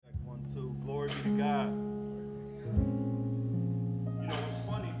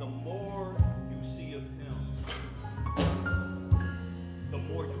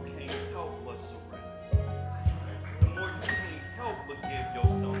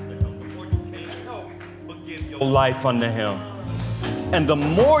life unto him. And the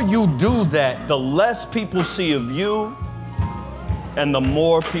more you do that, the less people see of you and the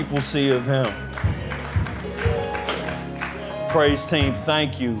more people see of him. Praise team,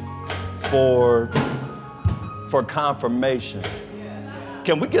 thank you for confirmation.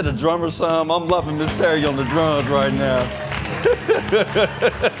 Can we get a drummer some? I'm loving Miss Terry on the drums right now.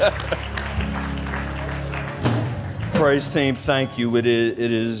 Praise team, thank you. It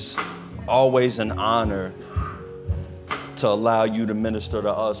is always an honor to allow you to minister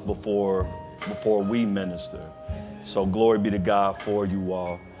to us before we minister. So glory be to God for you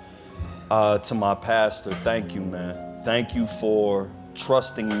all. To my pastor, thank you, man. Thank you for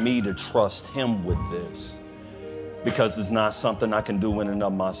trusting me to trust him with this, because it's not something I can do in and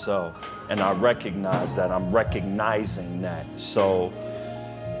of myself. And I recognize that. I'm recognizing that. So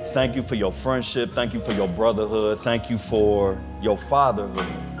thank you for your friendship. Thank you for your brotherhood. Thank you for your fatherhood.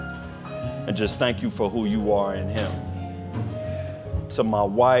 And just thank you for who you are in him. To my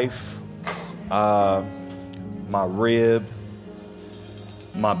wife, my rib,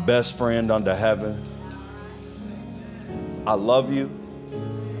 my best friend under heaven, I love you.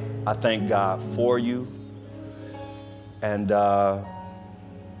 I thank God for you. And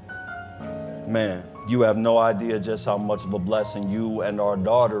man, you have no idea just how much of a blessing you and our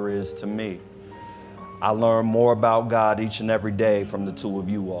daughter is to me. I learn more about God each and every day from the two of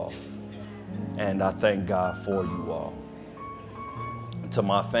you all. And I thank God for you all. To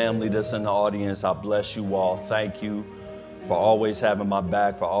my family that's in the audience, I bless you all. Thank you for always having my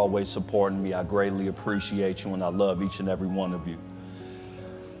back, for always supporting me. I greatly appreciate you and I love each and every one of you.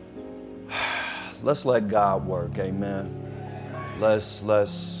 Let's let God work, amen. Let's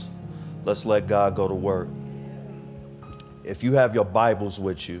let God go to work. If you have your Bibles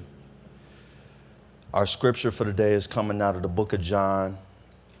with you, our scripture for today is coming out of the book of John,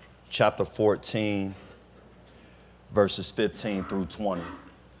 chapter 14, verses 15 through 20.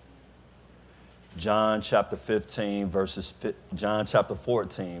 John chapter 14, verses 15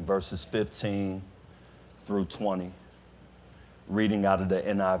 through 20, reading out of the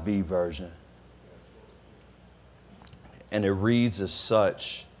NIV version. And it reads as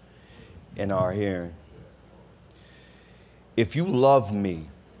such in our hearing. If you love me,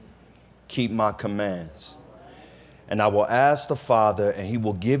 keep my commands, and I will ask the Father, and he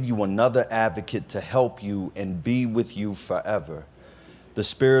will give you another advocate to help you and be with you forever, the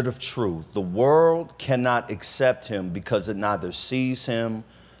Spirit of truth. The world cannot accept him because it neither sees him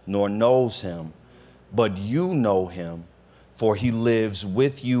nor knows him, but you know him, for he lives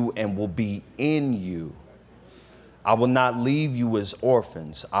with you and will be in you. I will not leave you as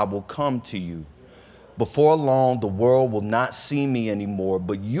orphans. I will come to you. Before long, the world will not see me anymore,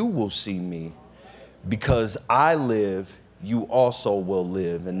 but you will see me. Because I live, you also will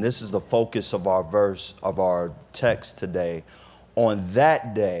live. And this is the focus of our verse, of our text today. On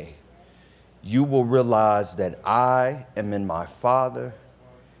that day, you will realize that I am in my Father,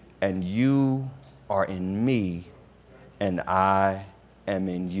 and you are in me, and I am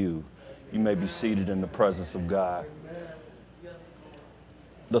in you. You may be seated in the presence of God.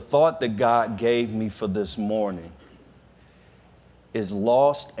 The thought that God gave me for this morning is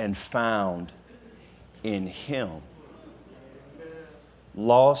lost and found in him.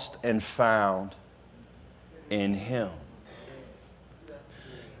 Lost and found in him.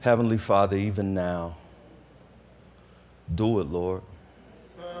 Heavenly Father, even now, do it, Lord.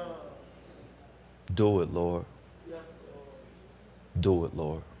 Do it, Lord. Do it,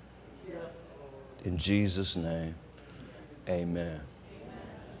 Lord. In Jesus' name, amen.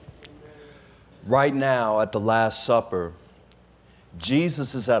 Right now at the Last Supper,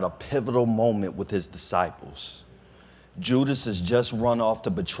 Jesus is at a pivotal moment with his disciples. Judas has just run off to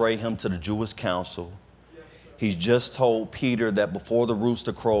betray him to the Jewish council. He's just told Peter that before the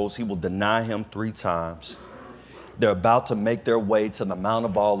rooster crows, he will deny him 3 times. They're about to make their way to the Mount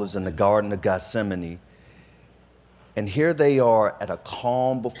of Olives in the Garden of Gethsemane. And here they are at a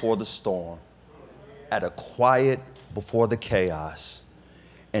calm before the storm, at a quiet before the chaos.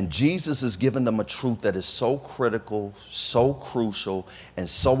 And Jesus is giving them a truth that is so critical, so crucial, and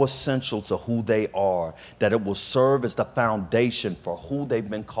so essential to who they are, that it will serve as the foundation for who they've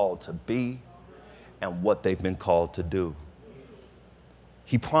been called to be and what they've been called to do.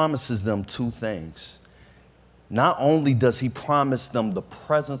 He promises them 2 things. Not only does he promise them the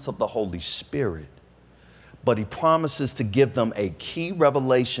presence of the Holy Spirit, but he promises to give them a key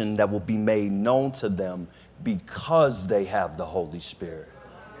revelation that will be made known to them because they have the Holy Spirit.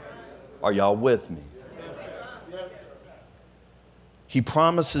 Are y'all with me? He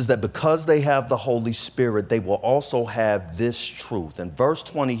promises that because they have the Holy Spirit, they will also have this truth. In verse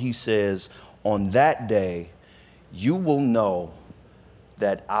 20, he says, on that day, you will know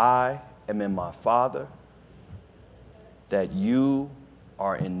that I am in my Father, that you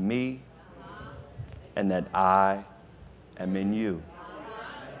are in me, and that I am in you.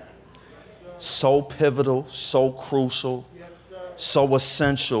 So pivotal, so crucial, so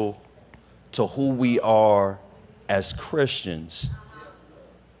essential to who we are as Christians,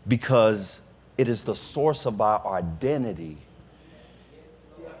 because it is the source of our identity.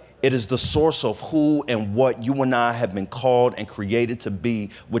 It is the source of who and what you and I have been called and created to be,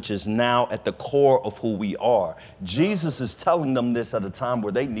 which is now at the core of who we are. Jesus is telling them this at a time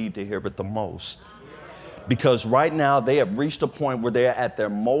where they need to hear it the most. Because right now they have reached a point where they're at their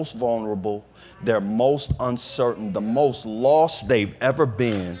most vulnerable, their most uncertain, the most lost they've ever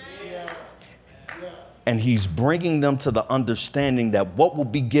been. And he's bringing them to the understanding that what will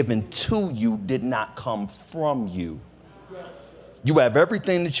be given to you did not come from you. You have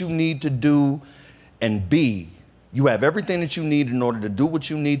everything that you need to do and be. You have everything that you need in order to do what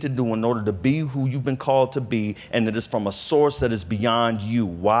you need to do, in order to be who you've been called to be, and it is from a source that is beyond you.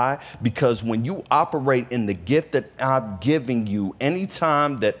 Why? Because when you operate in the gift that I'm giving you,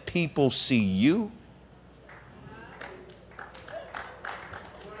 anytime that people see you,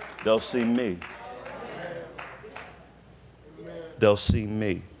 they'll see me. They'll see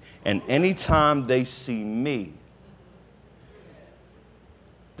me. And anytime they see me,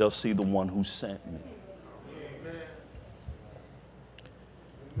 they'll see the one who sent me.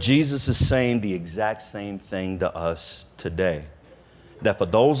 Jesus is saying the exact same thing to us today. That for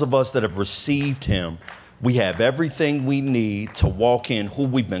those of us that have received him, we have everything we need to walk in who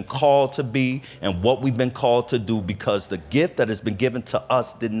we've been called to be and what we've been called to do, because the gift that has been given to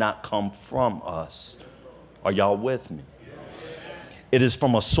us did not come from us. Are y'all with me? It is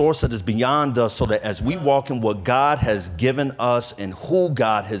from a source that is beyond us, so that as we walk in what God has given us and who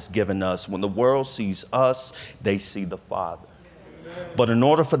God has given us, when the world sees us, they see the Father. But in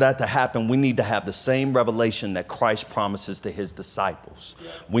order for that to happen, we need to have the same revelation that Christ promises to his disciples.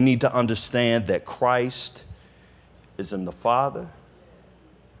 We need to understand that Christ is in the Father,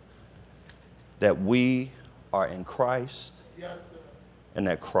 that we are in Christ, and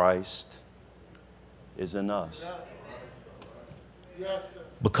that Christ is in us.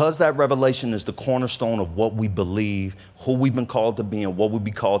 Because that revelation is the cornerstone of what we believe, who we've been called to be, and what we'll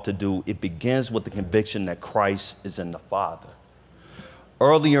be called to do, it begins with the conviction that Christ is in the Father.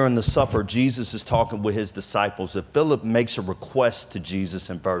 Earlier in the supper, Jesus is talking with his disciples, and Philip makes a request to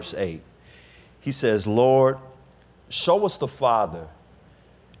Jesus in verse 8. He says, Lord, show us the Father,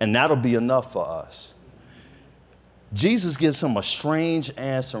 and that'll be enough for us. Jesus gives him a strange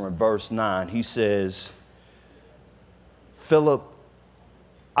answer in verse 9. He says, Philip,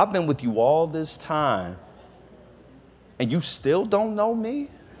 I've been with you all this time, and you still don't know me?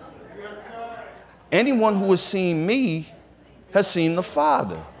 Anyone who has seen me has seen the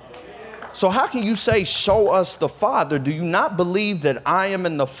Father. So how can you say, show us the Father? Do you not believe that I am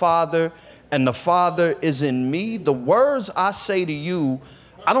in the Father and the Father is in me? The words I say to you,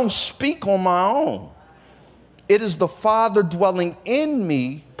 I don't speak on my own. It is the Father dwelling in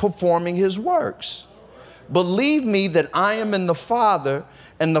me, performing his works. Believe me that I am in the Father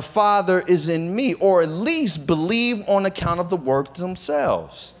and the Father is in me, or at least believe on account of the works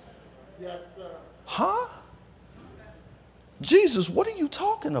themselves. Yes, sir. Huh? Jesus, what are you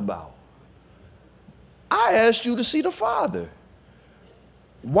talking about? I asked you to see the Father.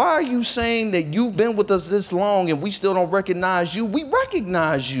 Why are you saying that you've been with us this long and we still don't recognize you? We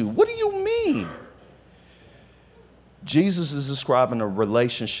recognize you. What do you mean? Jesus is describing a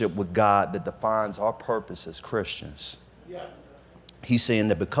relationship with God that defines our purpose as Christians. Yes. He's saying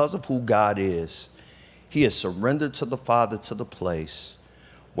that because of who God is, he has surrendered to the Father to the place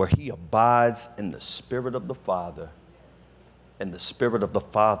where he abides in the Spirit of the Father, and the Spirit of the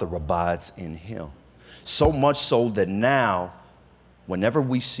Father abides in him. So much so that now, whenever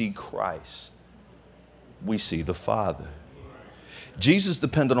we see Christ, we see the Father. Jesus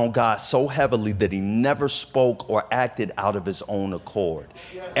depended on God so heavily that he never spoke or acted out of his own accord.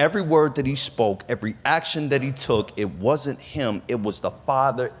 Every word that he spoke, every action that he took, it wasn't him, it was the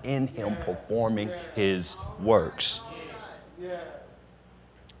Father in him performing his works.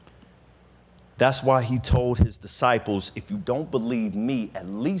 That's why he told his disciples, if you don't believe me, at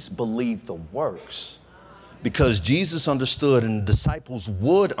least believe the works. Because Jesus understood, and the disciples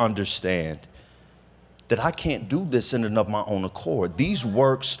would understand, that I can't do this in and of my own accord. These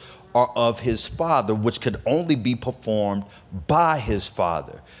works are of his Father, which could only be performed by his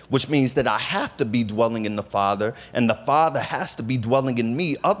Father, which means that I have to be dwelling in the Father, and the Father has to be dwelling in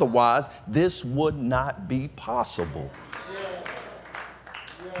me. Otherwise, this would not be possible.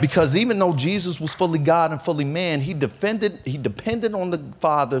 Because even though Jesus was fully God and fully man, he depended on the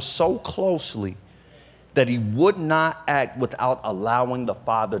Father so closely that he would not act without allowing the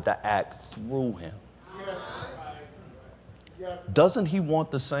Father to act through him. Doesn't he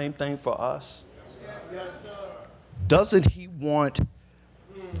want the same thing for us? Doesn't he want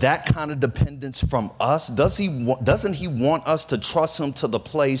that kind of dependence from us? Doesn't he want us to trust him to the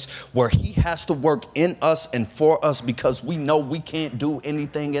place where he has to work in us and for us because we know we can't do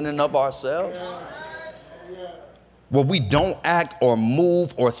anything in and of ourselves? Where we don't act or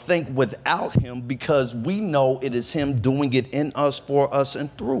move or think without him because we know it is him doing it in us, for us,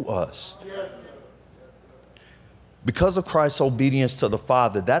 and through us. Because of Christ's obedience to the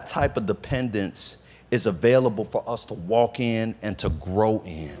Father, that type of dependence is available for us to walk in and to grow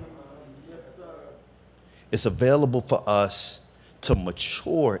in. It's available for us to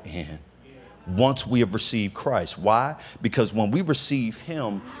mature in once we have received Christ. Why? Because when we receive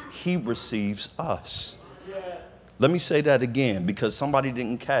him, he receives us. Let me say that again because somebody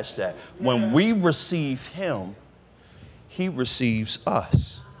didn't catch that. When we receive him, he receives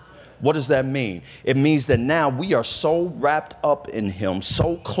us. What does that mean? It means that now we are so wrapped up in him,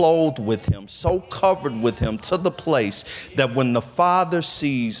 so clothed with him, so covered with him to the place that when the Father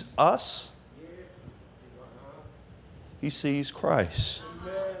sees us, he sees Christ.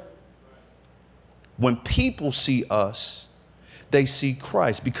 When people see us, they see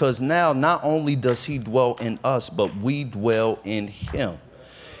Christ, because now not only does he dwell in us, but we dwell in him.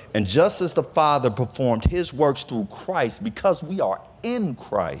 And just as the Father performed his works through Christ, because we are in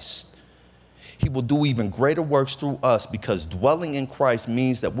Christ, he will do even greater works through us, because dwelling in Christ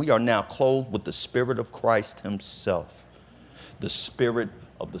means that we are now clothed with the Spirit of Christ himself, the Spirit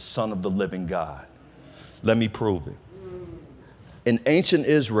of the Son of the living God. Let me prove it. In ancient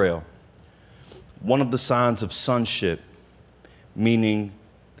Israel, one of the signs of sonship, meaning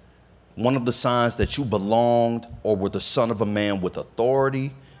one of the signs that you belonged or were the son of a man with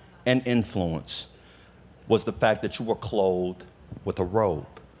authority and influence, was the fact that you were clothed with a robe.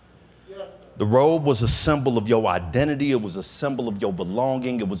 The robe was a symbol of your identity. It was a symbol of your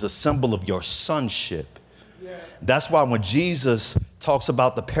belonging. It was a symbol of your sonship. That's why when Jesus talks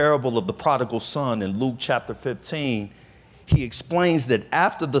about the parable of the prodigal son in Luke chapter 15, he explains that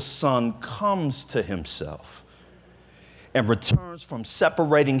after the son comes to himself and returns from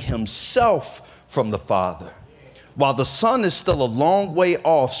separating himself from the Father, while the son is still a long way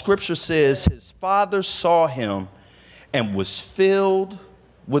off, Scripture says his father saw him and was filled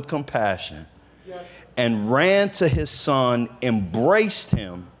with compassion and ran to his son, embraced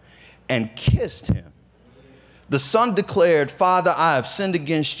him, and kissed him. The son declared, "Father, I have sinned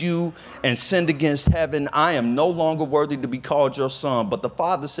against you and sinned against heaven. I am no longer worthy to be called your son." But the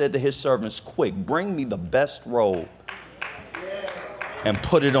father said to his servants, "Quick, bring me the best robe and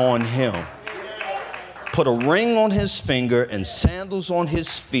put it on him. Put a ring on his finger and sandals on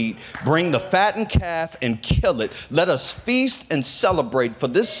his feet. Bring the fattened calf and kill it. Let us feast and celebrate, for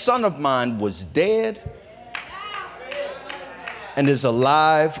this son of mine was dead and is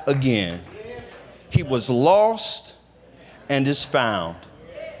alive again. He was lost and is found."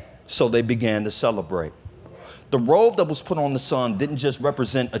 So they began to celebrate. The robe that was put on the son didn't just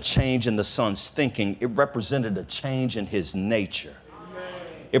represent a change in the son's thinking. It represented a change in his nature.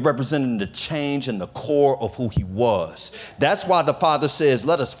 It represented a change in the core of who he was. That's why the Father says,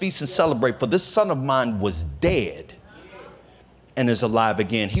 "Let us feast and celebrate, for this son of mine was dead and is alive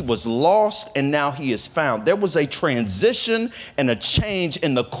again." He was lost and now he is found. There was a transition and a change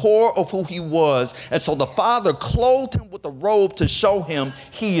in the core of who he was. And so the Father clothed him with a robe to show him,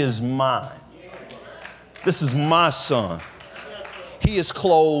 he is mine. This is my son. He is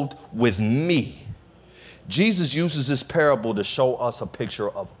clothed with me. Jesus uses this parable to show us a picture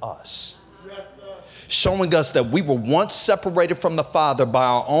of us, showing us that we were once separated from the Father by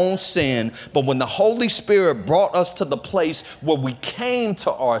our own sin, but when the Holy Spirit brought us to the place where we came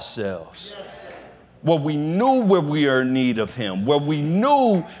to ourselves, where we knew where we are in need of him, where we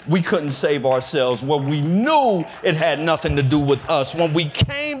knew we couldn't save ourselves, where we knew it had nothing to do with us. When we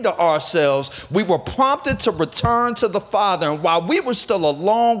came to ourselves, we were prompted to return to the Father. And while we were still a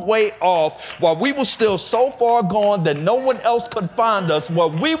long way off, while we were still so far gone that no one else could find us, while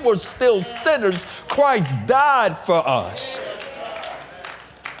we were still sinners, Christ died for us,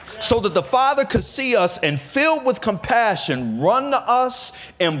 so that the Father could see us and, filled with compassion, run to us,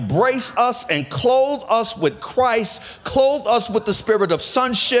 embrace us, and clothe us with Christ, clothe us with the spirit of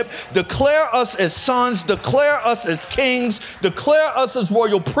sonship, declare us as sons, declare us as kings, declare us as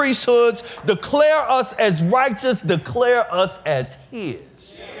royal priesthoods, declare us as righteous, declare us as his.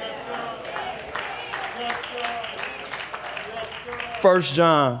 1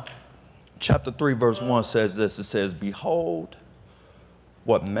 John chapter 3, verse 1 says this. It says, behold,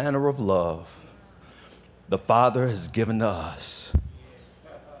 what manner of love the Father has given to us,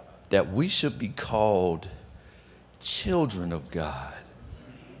 that we should be called children of God.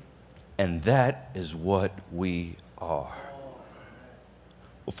 And that is what we are.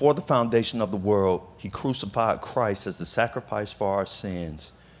 Before the foundation of the world, he crucified Christ as the sacrifice for our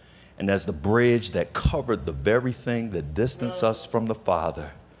sins and as the bridge that covered the very thing that distanced us from the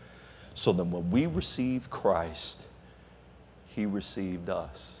Father. So that when we received Christ, he received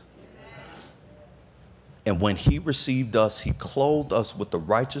us. And when he received us, he clothed us with the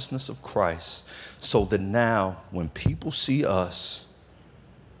righteousness of Christ, so that now when people see us,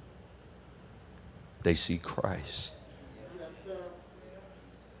 they see Christ.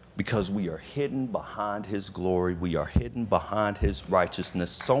 Because we are hidden behind his glory, we are hidden behind his righteousness,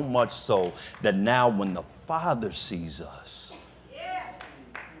 so much so that now when the Father sees us,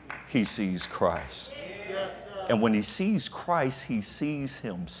 he sees Christ. And when he sees Christ, he sees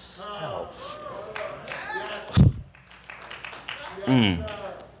himself.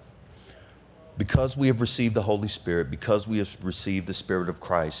 Because we have received the Holy Spirit, because we have received the Spirit of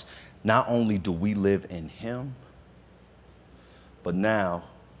Christ, not only do we live in him, but now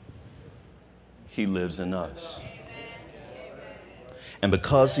he lives in us. And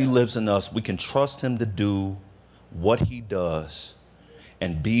because he lives in us, we can trust him to do what he does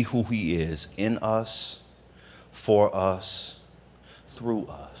and be who he is in us, for us, through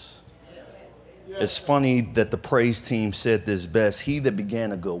us. It's funny that the praise team said this best. He that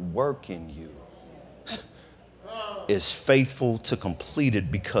began a good work in you is faithful to complete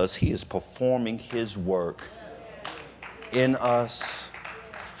it, because he is performing his work in us,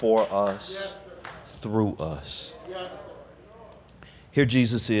 for us, through us. Here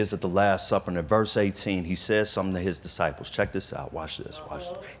Jesus is at the Last Supper, and in verse 18, he says something to his disciples. Check this out. Watch this. Watch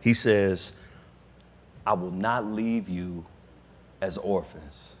this. He says, I will not leave you as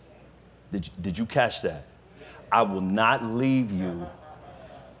orphans. Did you catch that? I will not leave you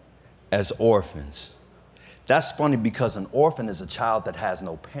as orphans. That's funny, because an orphan is a child that has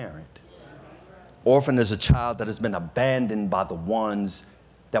no parent. Orphan is a child that has been abandoned by the ones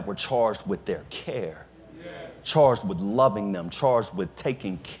that were charged with their care, charged with loving them, charged with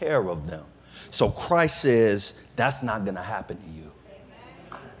taking care of them. So Christ says, that's not going to happen to you.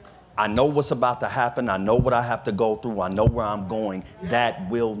 I know what's about to happen. I know what I have to go through. I know where I'm going. That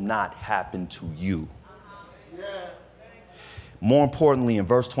will not happen to you. More importantly, in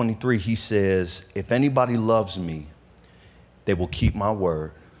verse 23, he says, if anybody loves me, they will keep my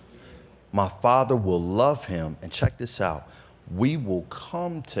word. My Father will love him. And check this out. We will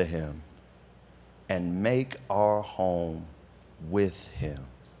come to him and make our home with him.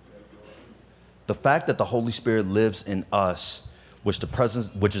 The fact that the Holy Spirit lives in us, which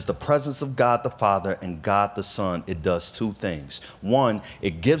is the presence of God the Father and God the Son, it does two things. One,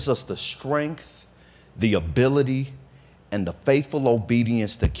 it gives us the strength, the ability, and the faithful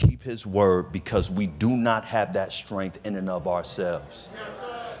obedience to keep his word, because we do not have that strength in and of ourselves.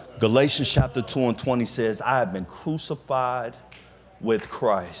 Galatians chapter 2 and 20 says, I have been crucified with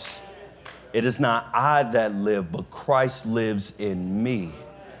Christ. It is not I that live, but Christ lives in me.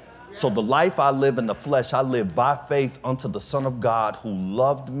 So the life I live in the flesh, I live by faith unto the Son of God, who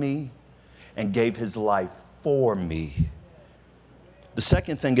loved me and gave his life for me. The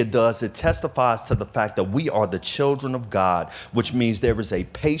second thing it does, it testifies to the fact that we are the children of God, which means there is a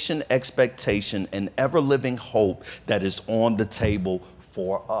patient expectation and ever-living hope that is on the table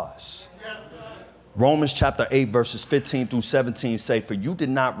for us. Romans chapter 8, verses 15 through 17 say, for you did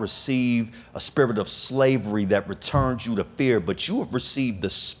not receive a spirit of slavery that returns you to fear, but you have received the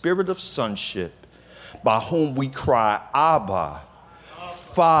spirit of sonship, by whom we cry, Abba,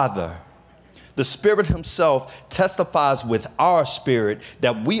 Father. The Spirit himself testifies with our spirit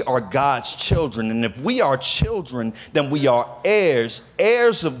that we are God's children. And if we are children, then we are heirs,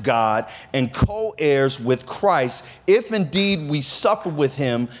 heirs of God, and co-heirs with Christ, if indeed we suffer with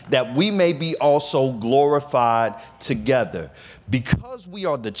him, that we may be also glorified together. Because we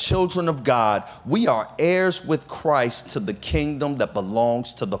are the children of God, we are heirs with Christ to the kingdom that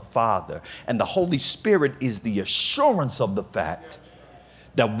belongs to the Father. And the Holy Spirit is the assurance of the fact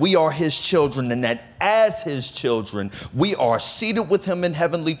that we are his children, and that as his children, we are seated with him in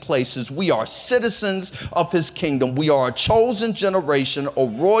heavenly places. We are citizens of his kingdom. We are a chosen generation, a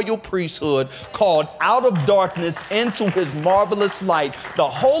royal priesthood, called out of darkness into his marvelous light. The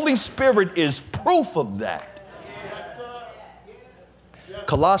Holy Spirit is proof of that.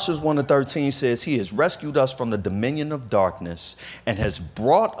 Colossians 1:13 says, he has rescued us from the dominion of darkness and has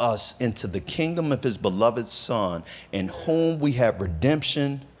brought us into the kingdom of his beloved Son, in whom we have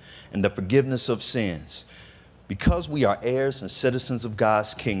redemption and the forgiveness of sins. Because we are heirs and citizens of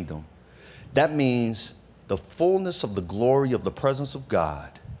God's kingdom, that means the fullness of the glory of the presence of God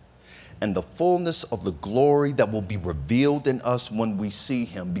and the fullness of the glory that will be revealed in us when we see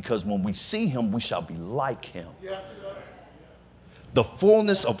him, because when we see him, we shall be like him. The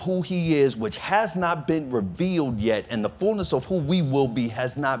fullness of who he is, which has not been revealed yet, and the fullness of who we will be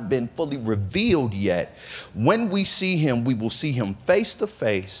has not been fully revealed yet. When we see him, we will see him face to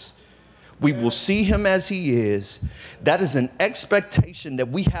face. We will see him as he is. That is an expectation that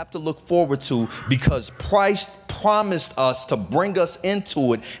we have to look forward to, because Christ promised us to bring us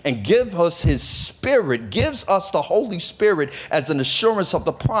into it and give us his Spirit, gives us the Holy Spirit as an assurance of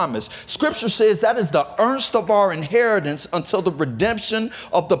the promise. Scripture says that is the earnest of our inheritance until the redemption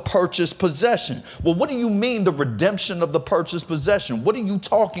of the purchased possession. Well, what do you mean, the redemption of the purchased possession? What are you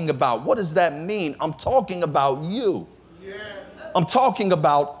talking about? What does that mean? I'm talking about you. I'm talking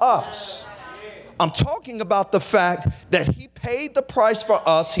about us. I'm talking about the fact that he paid the price for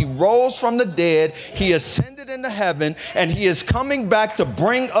us. He rose from the dead. He ascended into heaven, and he is coming back to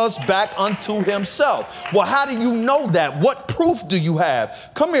bring us back unto himself. Well, how do you know that? What proof do you have?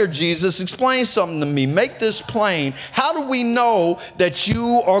 Come here, Jesus. Explain something to me. Make this plain. How do we know that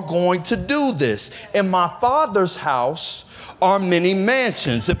you are going to do this? In my Father's house are many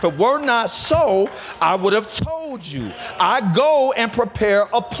mansions. If it were not so, I would have told you. I go and prepare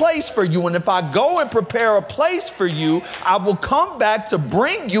a place for you. And if I go and prepare a place for you, I will come back to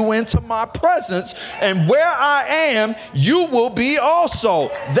bring you into my presence. And where I am, you will be also.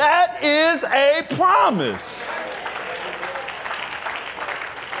 That is a promise.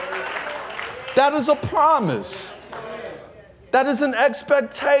 That is a promise. That is an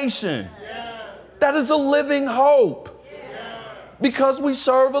expectation. That is a living hope. Because we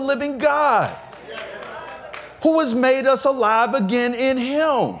serve a living God who has made us alive again in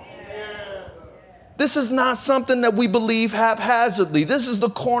him. This is not something that we believe haphazardly. This is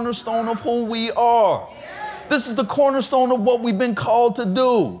the cornerstone of who we are. This is the cornerstone of what we've been called to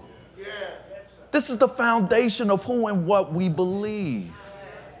do. This is the foundation of who and what we believe.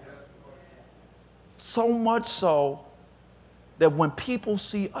 So much so that when people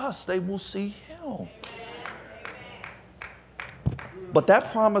see us, they will see him. But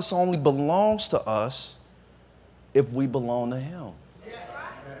that promise only belongs to us if we belong to him.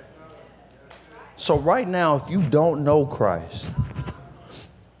 So right now, if you don't know Christ,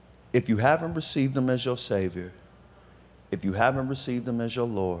 if you haven't received him as your Savior, if you haven't received him as your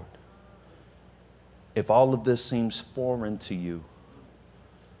Lord, if all of this seems foreign to you,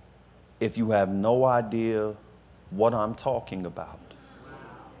 if you have no idea what I'm talking about,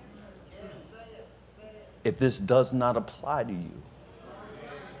 if this does not apply to you,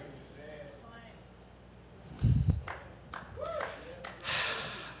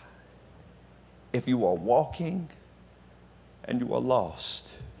 if you are walking and you are lost,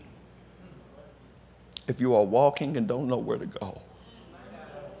 if you are walking and don't know where to go,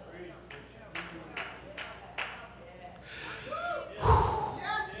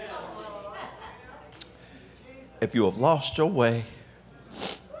 if you have lost your way,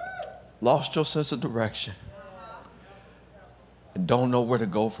 lost your sense of direction, and don't know where to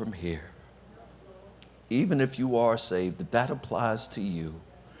go from here, even if you are saved, that applies to you.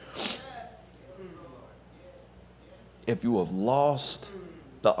 If you have lost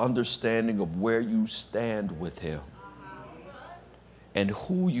the understanding of where you stand with him and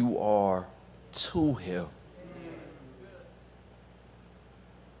who you are to him,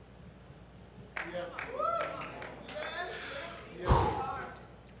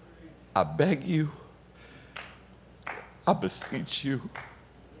 I beg you, I beseech you,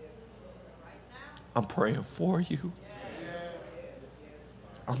 I'm praying for you,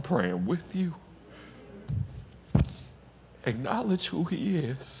 I'm praying with you. Acknowledge who he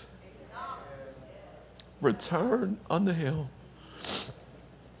is. Return unto him.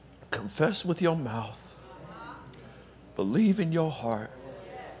 Confess with your mouth. Believe in your heart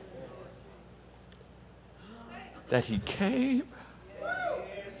that he came.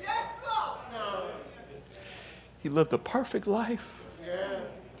 He lived a perfect life.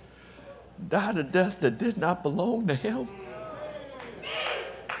 Died a death that did not belong to him.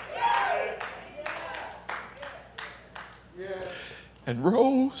 And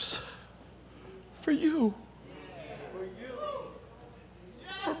rose for you,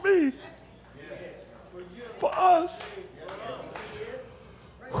 for me, for us.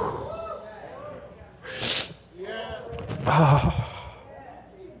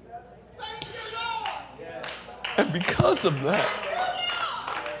 And because of that,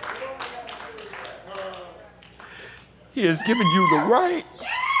 he has given you the right.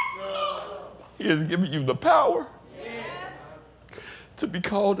 He has given you the power to be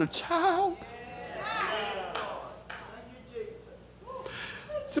called a child.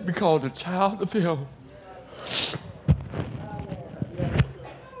 To be called a child of him.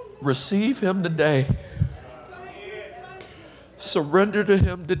 Receive him today. Surrender to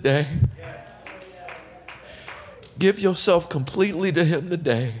him today. Give yourself completely to him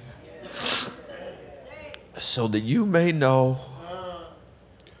today, so that you may know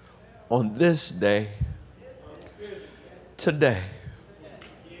on this day, today,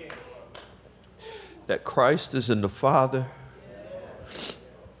 that Christ is in the Father,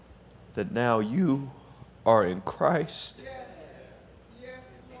 that now you are in Christ,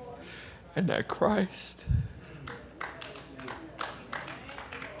 and that Christ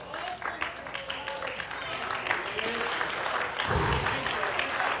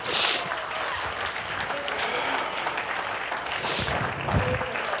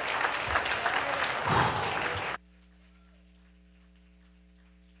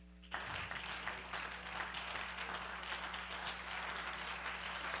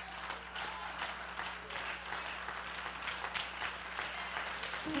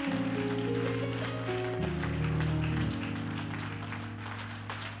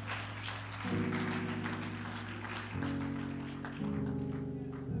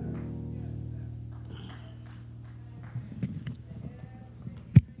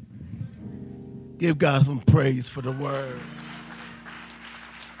Give God some praise for the word.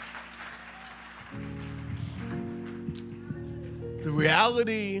 The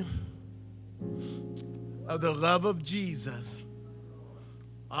reality of the love of Jesus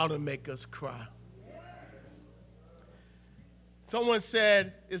ought to make us cry. Someone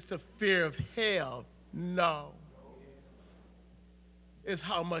said it's the fear of hell. No. It's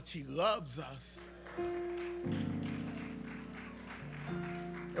how much he loves us.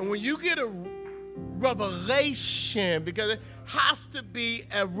 And when you get a revelation, because it has to be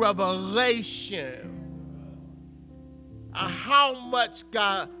a revelation of how much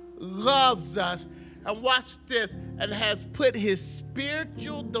God loves us, and watch this, and has put his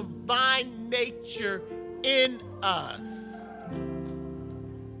spiritual divine nature in us.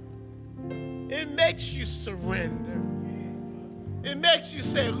 It makes you surrender. It makes you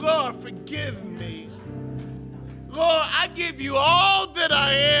say, Lord, forgive me. Lord, I give you all that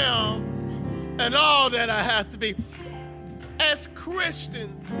I am and all that I have to be. As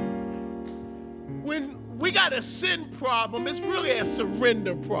Christians, when we got a sin problem, it's really a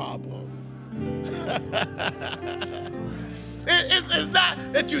surrender problem. It's not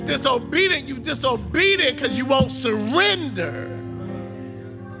that you're disobedient. You're disobedient because you won't surrender.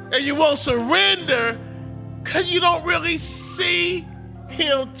 And you won't surrender because you don't really see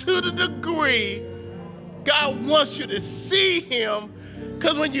him to the degree God wants you to see him,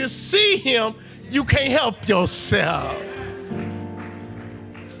 because when you see him, you can't help yourself.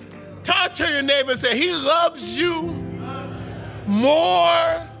 Turn to your neighbor and say, he loves you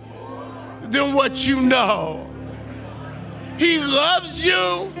more than what you know. He loves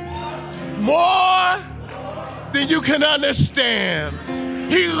you more than you can understand.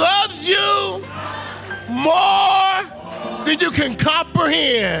 He loves you more than you can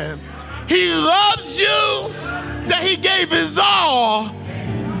comprehend. He loves you that he gave his all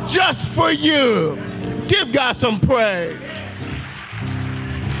just for you. Give God some praise.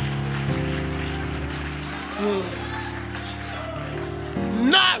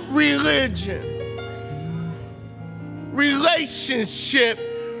 Not religion. Relationship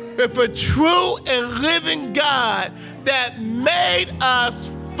with a true and living God that made us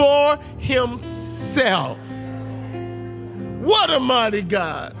for himself. What a mighty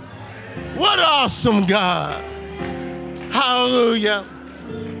God. What an awesome God. Hallelujah.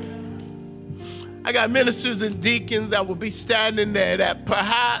 I got ministers and deacons that will be standing there that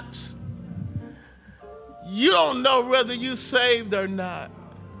perhaps you don't know whether you're saved or not.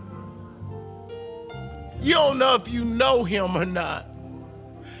 You don't know if you know him or not.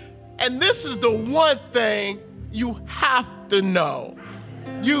 And this is the one thing you have to know.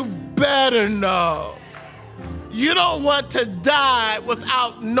 You better know. You don't want to die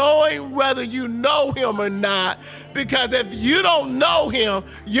without knowing whether you know him or not, because if you don't know him,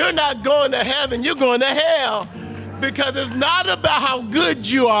 you're not going to heaven, you're going to hell. Because it's not about how good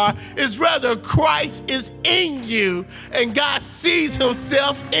you are, it's rather Christ is in you and God sees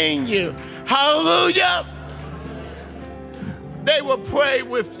himself in you. Hallelujah. They will pray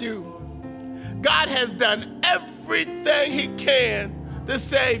with you. God has done everything he can to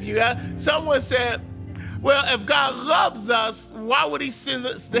save you. Someone said, Well, if God loves us, why would he send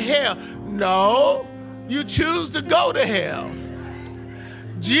us to hell? No, you choose to go to hell.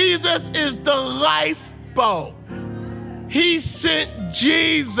 Jesus is the lifeboat. He sent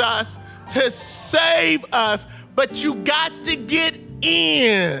Jesus to save us, but you got to get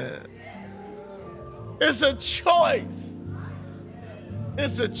in. It's a choice.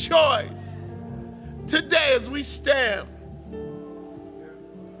 It's a choice. Today, as we stand,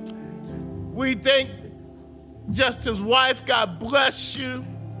 we thank Justin's wife. God bless you.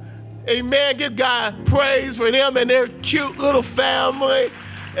 Amen. Give God praise for them and their cute little family.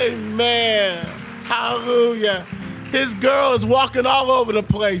 Amen. Hallelujah. His girl is walking all over the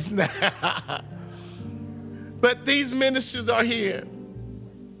place now. But these ministers are here.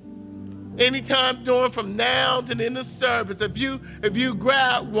 Anytime during from now to the end of service, if you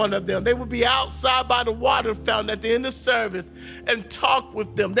grab one of them, they will be outside by the water fountain at the end of service and talk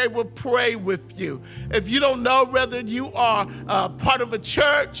with them. They will pray with you. If you don't know whether you are part of a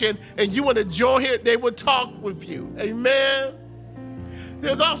church and you want to join here, they will talk with you. Amen.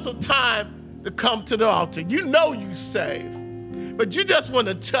 There's also time to come to the altar. You know you saved, but you just want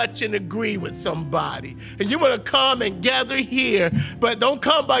to touch and agree with somebody. And you want to come and gather here, but don't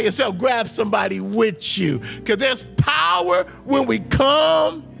come by yourself. Grab somebody with you, because there's power when we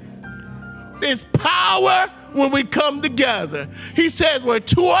come. There's power when we come together. He says where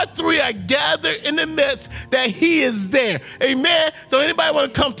 2 or 3 are gathered in the midst, that he is there. Amen. So anybody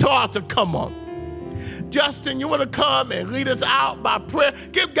want to come to the altar? Come on. Justin, you want to come and lead us out by prayer?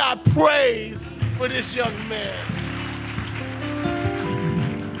 Give God praise for this young man.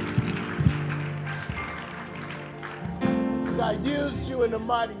 God used you in a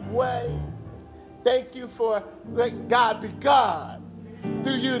mighty way. Thank you for letting God be God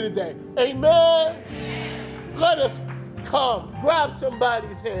through you today. Amen. Let us come. Grab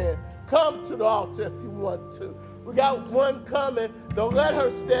somebody's hand. Come to the altar if you want to. We got one coming. Don't let her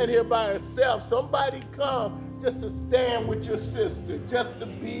stand here by herself. Somebody come just to stand with your sister, just to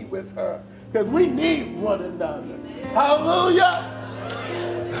be with her. Because we need one another. Hallelujah.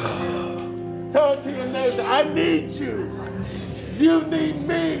 Turn to your neighbor. I need you. You need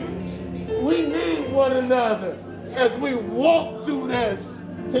me. We need one another as we walk through this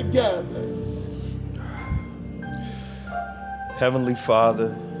together. Heavenly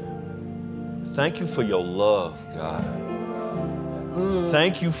Father, thank you for your love, God.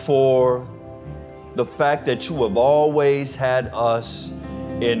 Thank you for the fact that you have always had us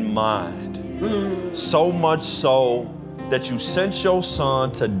in mind. So much so that you sent your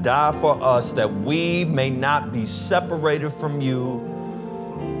son to die for us, that we may not be separated from you,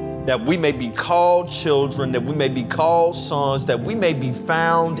 that we may be called children, that we may be called sons, that we may be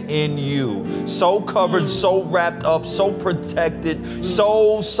found in you. So covered, so wrapped up, so protected,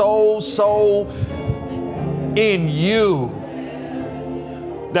 so in you,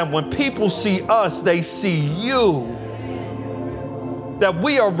 that when people see us, they see you. That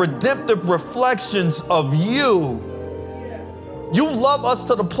we are redemptive reflections of you. You love us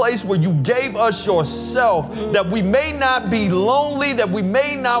to the place where you gave us yourself, that we may not be lonely, that we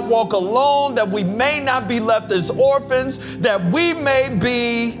may not walk alone, that we may not be left as orphans, that we may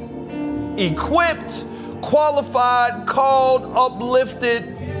be equipped, qualified, called,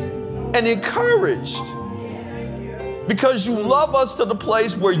 uplifted, and encouraged. Because you love us to the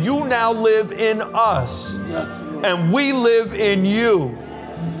place where you now live in us, and we live in you.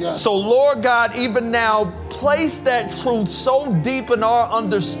 So Lord God, even now, place that truth so deep in our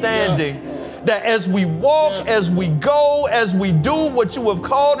understanding that as we walk, as we go, as we do what you have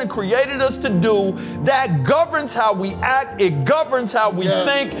called and created us to do, that governs how we act, it governs how we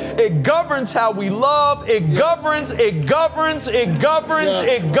think, it governs how we love, it governs everything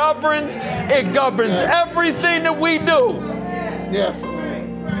that we do.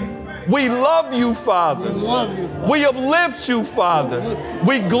 We love you, Father. We uplift you, Father.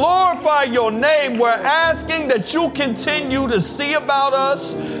 We glorify your name. We're asking that you continue to see about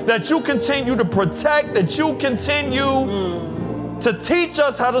us, that you continue to protect, that you continue to teach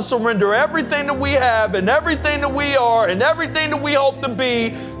us how to surrender everything that we have and everything that we are and everything that we hope to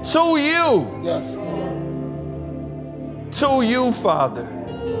be to you. To you, Father.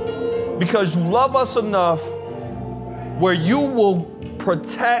 Because you love us enough where you will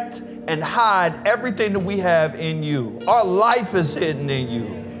protect and hide everything that we have in you. Our life is hidden in you.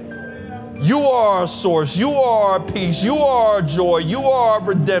 You are our source. You are our peace. You are our joy. You are our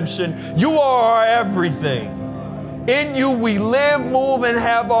redemption. You are our everything. In you we live, move, and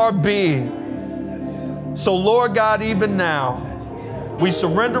have our being. So Lord God, even now, we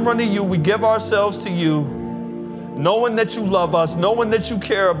surrender unto you. We give ourselves to you, knowing that you love us, knowing that you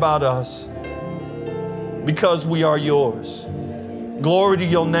care about us. because we are yours. Glory to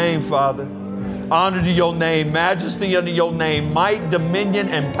your name, Father. Honor to your name, majesty unto your name, might, dominion,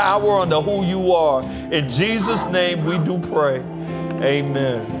 and power unto who you are. In Jesus' name we do pray.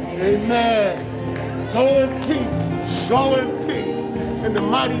 Amen. Amen. Go in peace. Go in peace. In the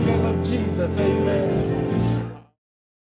mighty name of Jesus. Amen.